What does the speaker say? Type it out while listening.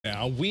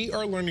Now, we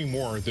are learning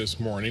more this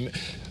morning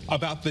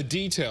about the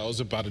details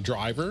about a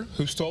driver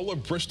who stole a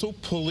Bristol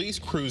police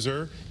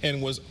cruiser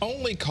and was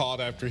only caught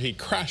after he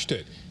crashed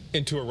it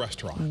into a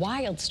restaurant.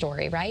 Wild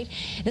story, right?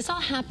 This all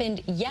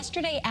happened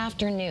yesterday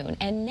afternoon,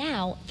 and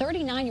now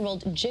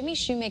 39-year-old Jimmy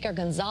Shoemaker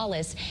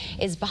Gonzalez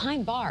is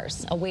behind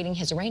bars awaiting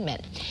his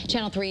arraignment.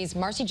 Channel 3's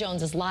Marcy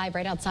Jones is live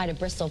right outside of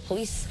Bristol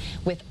Police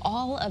with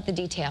all of the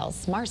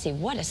details. Marcy,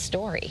 what a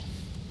story.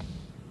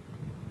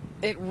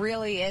 It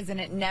really is, and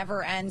it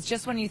never ends.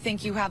 Just when you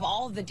think you have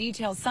all of the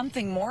details,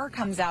 something more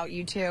comes out,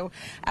 you two.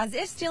 As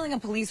if stealing a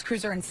police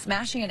cruiser and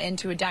smashing it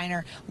into a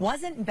diner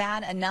wasn't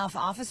bad enough,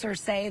 officers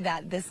say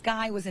that this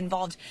guy was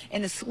involved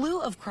in a slew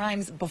of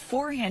crimes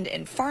beforehand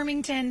in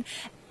Farmington,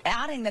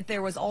 adding that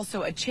there was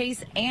also a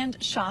chase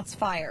and shots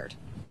fired.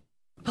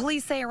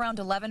 Police say around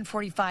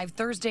 11:45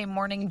 Thursday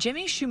morning,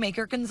 Jimmy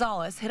Shoemaker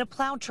Gonzalez hit a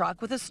plow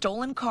truck with a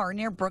stolen car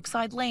near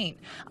Brookside Lane.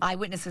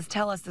 Eyewitnesses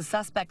tell us the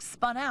suspect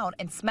spun out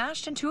and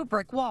smashed into a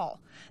brick wall.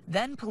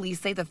 Then police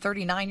say the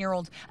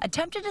 39-year-old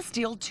attempted to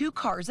steal 2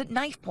 cars at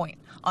knife point.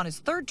 On his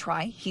third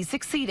try, he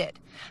succeeded.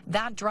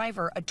 That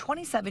driver, a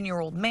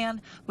 27-year-old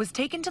man, was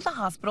taken to the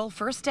hospital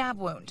for a stab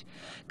wound.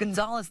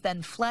 Gonzalez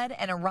then fled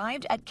and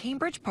arrived at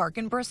Cambridge Park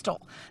in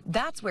Bristol.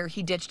 That's where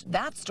he ditched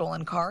that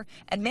stolen car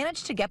and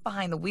managed to get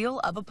behind the wheel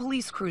of a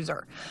police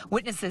cruiser.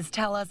 Witnesses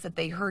tell us that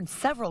they heard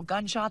several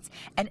gunshots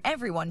and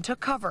everyone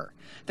took cover.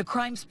 The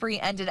crime spree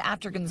ended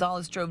after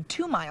Gonzalez drove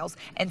 2 miles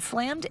and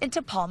slammed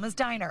into Palma's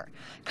Diner.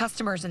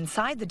 Customers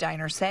inside the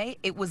diner say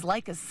it was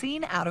like a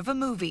scene out of a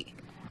movie.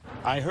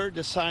 I heard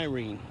the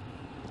siren.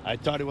 I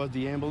thought it was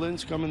the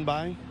ambulance coming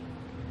by,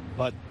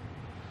 but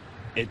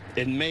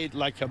it made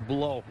like a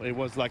blow. It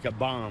was like a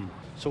bomb.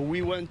 So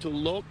we went to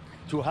look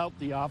to help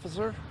the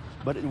officer,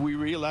 but we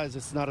realized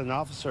it's not an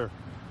officer.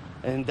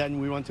 And then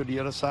we went to the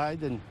other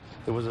side, and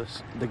there was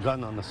the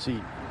gun on the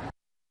seat.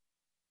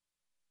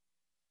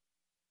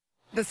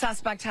 The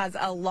suspect has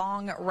a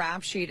long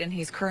rap sheet, and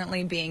he's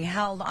currently being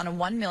held on a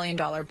 $1 million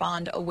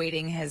bond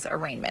awaiting his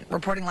arraignment.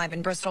 Reporting live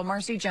in Bristol,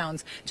 Marcy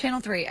Jones, Channel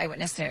 3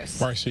 Eyewitness News.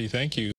 Marcy, thank you.